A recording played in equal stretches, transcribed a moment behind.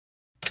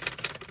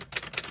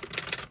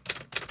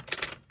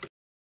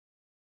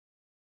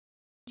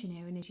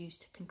is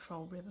used to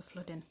control river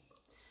flooding,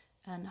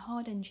 and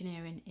hard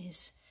engineering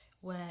is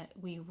where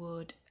we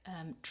would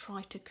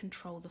try to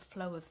control the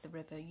flow of the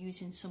river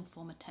using some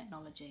form of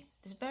technology.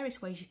 There's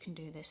various ways you can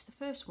do this. The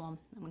first one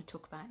I'm going to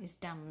talk about is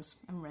dams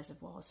and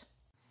reservoirs.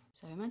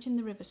 So imagine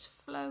the river's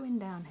flowing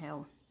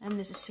downhill and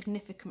there's a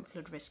significant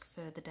flood risk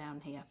further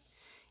down here.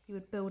 You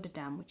would build a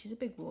dam, which is a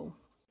big wall,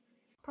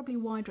 probably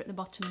wider at the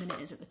bottom than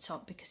it is at the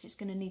top because it's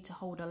going to need to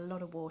hold a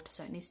lot of water,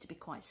 so it needs to be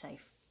quite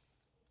safe.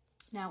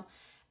 Now,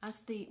 as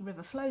the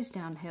river flows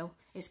downhill,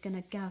 it's going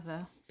to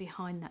gather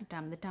behind that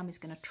dam. The dam is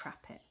going to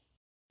trap it,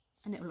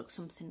 and it will look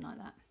something like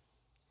that.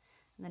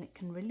 And then it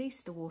can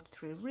release the water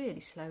through really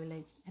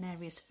slowly, and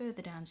areas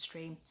further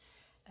downstream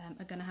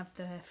are going to have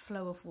the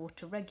flow of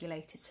water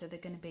regulated, so they're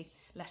going to be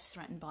less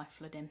threatened by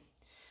flooding.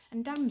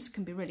 And dams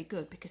can be really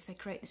good because they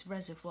create this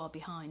reservoir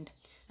behind,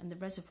 and the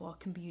reservoir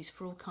can be used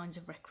for all kinds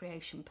of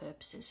recreation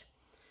purposes.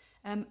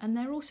 And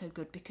they're also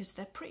good because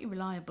they're pretty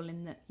reliable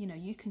in that, you know,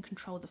 you can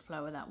control the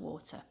flow of that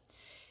water.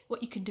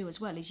 What you can do as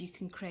well is you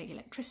can create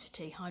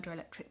electricity,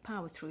 hydroelectric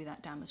power through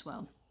that dam as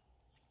well.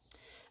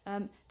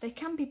 They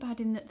can be bad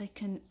in that they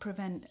can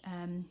prevent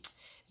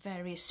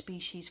various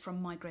species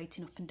from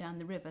migrating up and down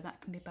the river.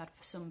 That can be bad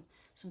for some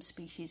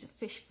species of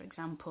fish, for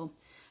example.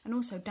 And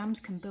also dams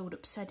can build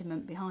up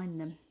sediment behind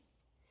them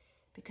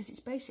because it's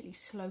basically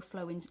slow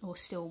flowing or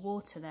still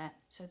water there,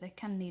 so they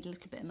can need a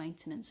little bit of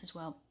maintenance as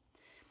well.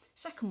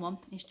 Second one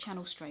is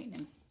channel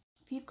straightening.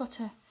 If you've got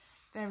a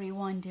very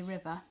windy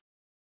river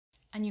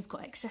and you've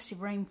got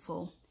excessive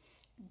rainfall,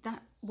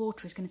 that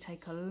water is going to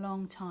take a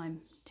long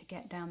time to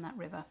get down that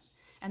river,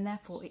 and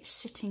therefore it's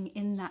sitting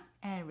in that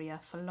area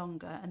for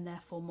longer and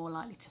therefore more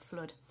likely to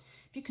flood.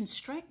 If you can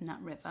straighten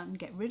that river and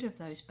get rid of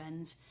those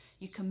bends,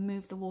 you can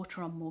move the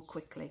water on more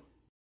quickly.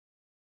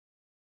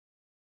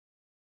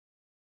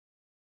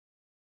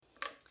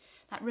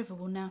 That river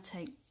will now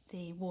take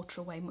the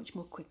water away much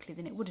more quickly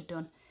than it would have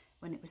done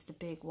when it was the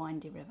big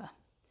windy river.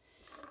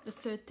 The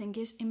third thing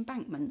is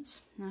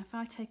embankments. Now if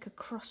I take a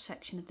cross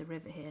section of the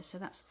river here, so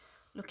that's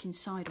looking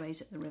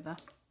sideways at the river,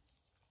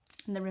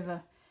 and the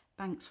river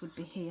banks would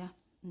be here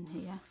and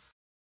here.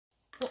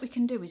 What we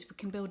can do is we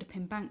can build up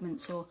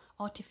embankments or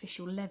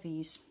artificial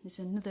levees. There's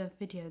another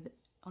video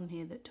on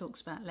here that talks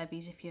about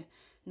levees. If you're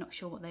not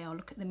sure what they are,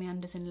 look at the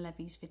meanders and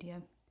levees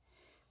video.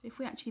 But if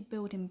we actually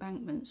build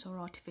embankments or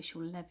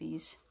artificial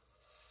levees,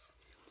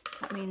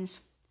 that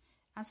means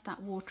as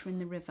that water in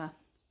the river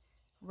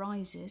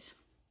rises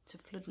to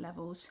flood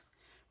levels,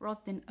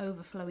 rather than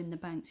overflowing the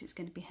banks, it's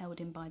going to be held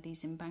in by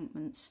these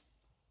embankments.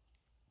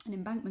 And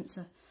embankments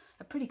are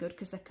pretty good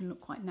because they can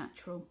look quite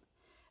natural.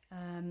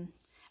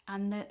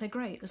 And they're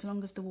great as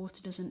long as the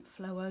water doesn't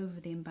flow over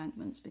the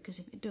embankments, because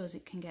if it does,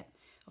 it can get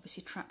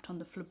obviously trapped on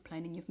the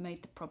floodplain and you've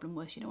made the problem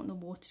worse. You don't want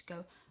the water to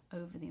go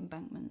over the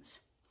embankments.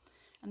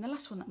 And the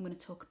last one that I'm going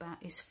to talk about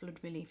is flood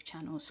relief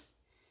channels.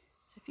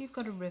 So if you've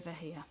got a river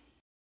here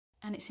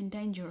and it's in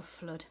danger of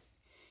flood,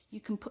 you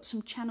can put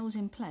some channels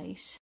in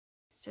place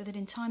so that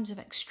in times of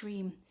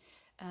extreme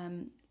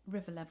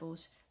river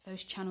levels,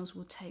 those channels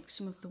will take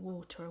some of the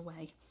water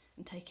away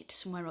and take it to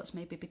somewhere else,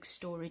 maybe a big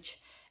storage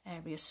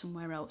area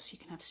somewhere else. You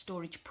can have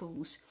storage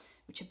pools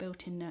which are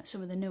built in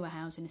some of the newer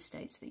housing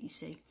estates that you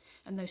see,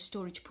 and those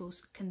storage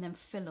pools can then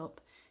fill up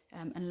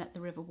and let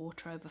the river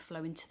water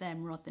overflow into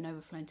them rather than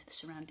overflow into the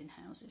surrounding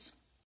houses.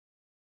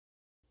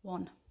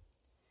 1.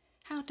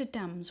 How do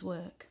dams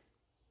work?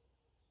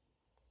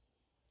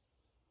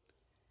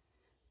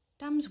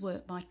 Dams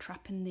work by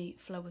trapping the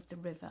flow of the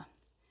river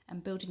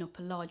and building up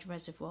a large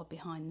reservoir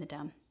behind the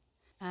dam.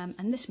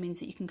 And this means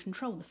that you can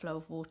control the flow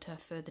of water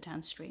further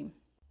downstream.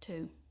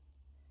 2.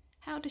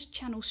 How does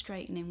channel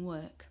straightening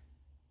work?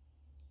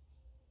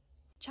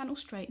 Channel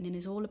straightening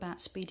is all about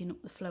speeding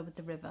up the flow of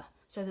the river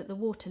so that the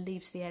water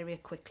leaves the area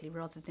quickly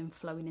rather than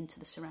flowing into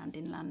the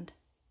surrounding land.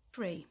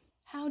 3.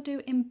 How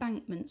do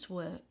embankments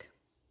work?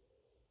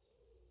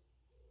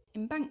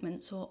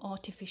 Embankments, or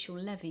artificial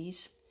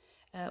levees,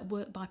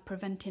 work by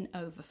preventing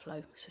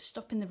overflow, so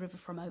stopping the river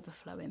from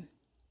overflowing.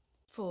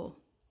 4.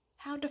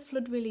 How do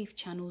flood relief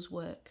channels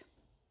work?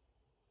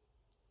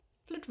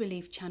 Flood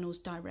relief channels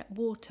direct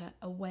water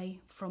away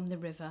from the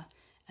river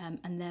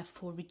and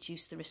therefore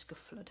reduce the risk of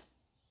flood.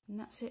 And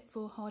that's it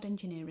for hard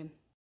engineering.